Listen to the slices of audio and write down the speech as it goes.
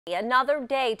Another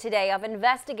day today of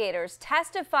investigators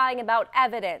testifying about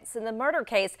evidence in the murder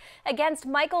case against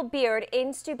Michael Beard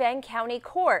in Steuben County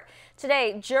Court.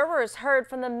 Today, jurors heard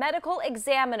from the medical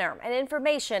examiner and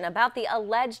information about the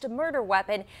alleged murder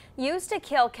weapon used to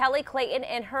kill Kelly Clayton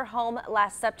in her home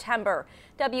last September.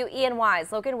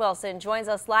 WENY's Logan Wilson joins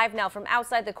us live now from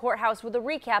outside the courthouse with a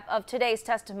recap of today's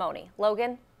testimony.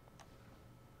 Logan?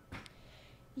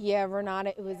 Yeah, Renata,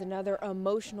 it was another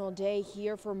emotional day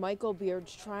here for Michael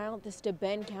Beard's trial at the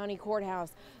Steuben County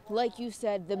Courthouse. Like you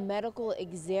said, the medical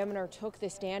examiner took the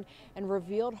stand and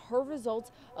revealed her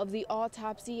results of the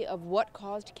autopsy of what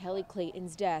caused Kelly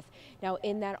Clayton's death. Now,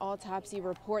 in that autopsy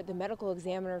report, the medical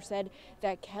examiner said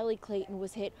that Kelly Clayton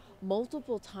was hit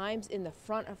multiple times in the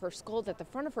front of her skull, that the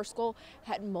front of her skull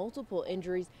had multiple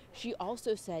injuries. She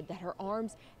also said that her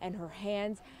arms and her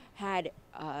hands had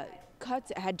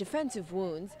cuts, had defensive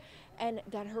wounds, and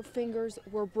that her fingers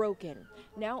were broken.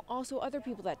 Now, also other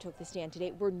people that took the stand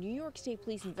today were New York State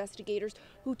Police investigators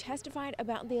who testified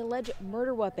about the alleged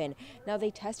murder weapon. Now, they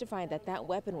testified that that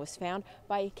weapon was found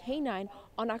by a canine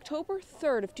on October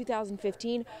 3rd of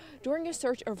 2015 during a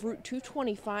search of Route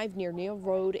 225 near Neal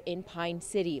Road in Pine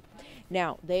City.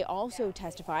 Now, they also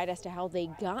testified as to how they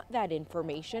got that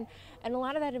information, and a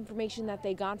lot of that information that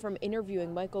they got from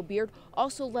interviewing Michael Beard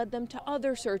also led them to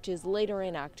other searches later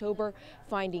in October,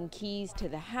 finding keys to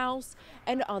the house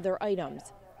and other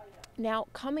items. Now,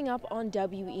 coming up on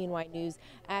WENY News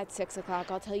at 6 o'clock,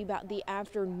 I'll tell you about the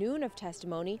afternoon of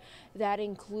testimony that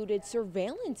included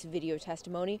surveillance video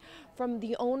testimony from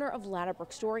the owner of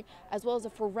Ladderbrook Story, as well as a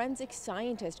forensic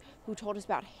scientist who told us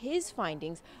about his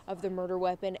findings of the murder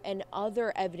weapon and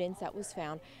other evidence that was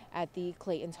found at the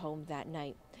Clayton's home that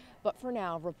night. But for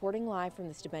now, reporting live from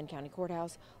the Steuben County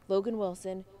Courthouse, Logan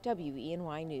Wilson,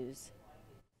 WENY News.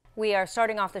 We are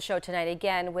starting off the show tonight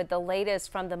again with the latest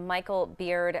from the Michael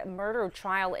Beard murder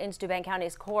trial in Steuben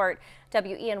County's court.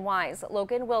 WENY's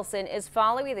Logan Wilson is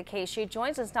following the case. She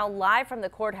joins us now live from the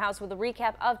courthouse with a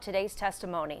recap of today's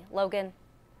testimony. Logan.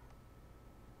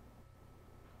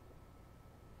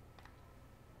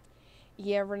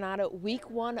 Yeah, Renata,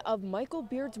 week one of Michael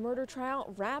Beard's murder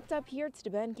trial wrapped up here at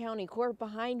Steuben County Court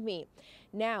behind me.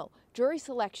 Now, jury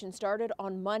selection started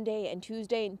on Monday and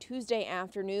Tuesday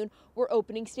afternoon were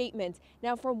opening statements.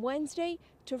 Now, from Wednesday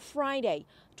to Friday,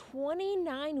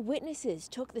 29 witnesses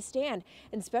took the stand,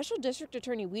 and Special District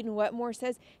Attorney Whedon Wetmore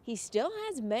says he still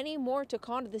has many more to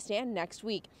call to the stand next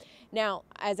week. Now,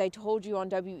 as I told you on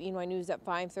WENY News at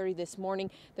 5:30 this morning,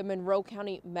 the Monroe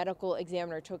County Medical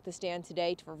Examiner took the stand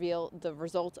today to reveal the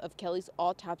results of Kelly's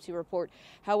autopsy report.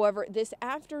 However, this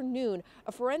afternoon,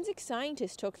 a forensic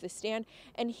scientist took the stand,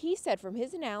 and he said from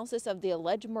his analysis of the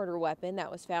alleged murder weapon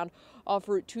that was found off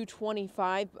Route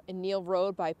 225 in Neal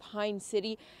Road by Pine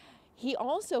City, he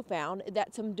also found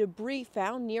that some debris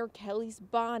found near Kelly's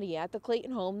body at the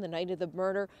Clayton home the night of the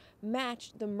murder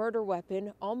matched the murder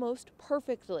weapon almost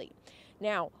perfectly.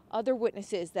 Now, other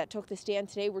witnesses that took the stand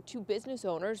today were two business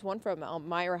owners, one from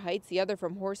Elmira Heights, the other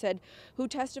from Horsehead, who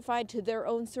testified to their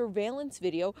own surveillance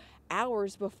video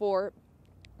hours before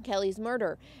Kelly's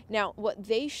murder. Now, what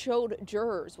they showed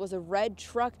jurors was a red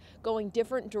truck going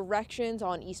different directions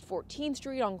on East 14th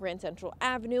Street, on Grand Central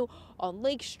Avenue, on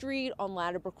Lake Street, on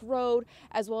Ladderbrook Road,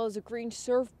 as well as a green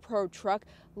ServPro truck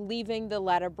leaving the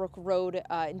Ladderbrook Road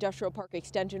Industrial Park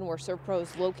Extension where ServPro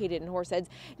is located in Horseheads.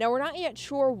 Now, we're not yet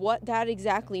sure what that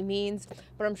exactly means,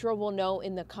 but I'm sure we'll know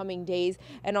in the coming days.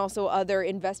 And also other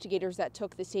investigators that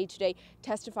took the stage today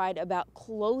testified about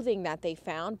clothing that they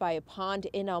found by a pond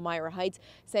in Elmira Heights,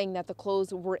 saying that the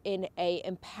clothes were in a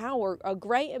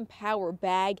gray Empower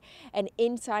bag, and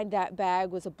inside that bag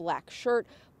was a black shirt,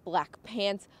 black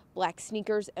pants, black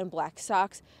sneakers, and black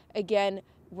socks. Again,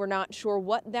 we're not sure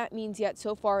what that means yet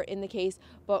so far in the case,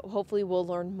 but hopefully we'll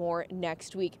learn more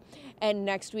next week. And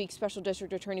next week, Special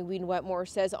District Attorney Whedon Wetmore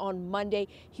says on Monday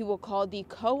he will call the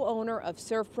co-owner of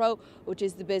ServPro, which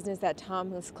is the business that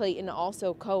Thomas Clayton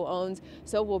also co-owns.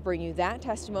 So we'll bring you that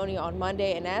testimony on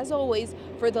Monday. And as always,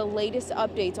 for the latest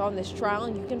updates on this trial,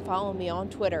 you can follow me on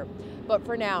Twitter. But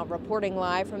for now, reporting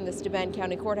live from the Steuben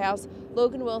County Courthouse,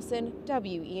 Logan Wilson,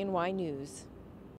 WENY News.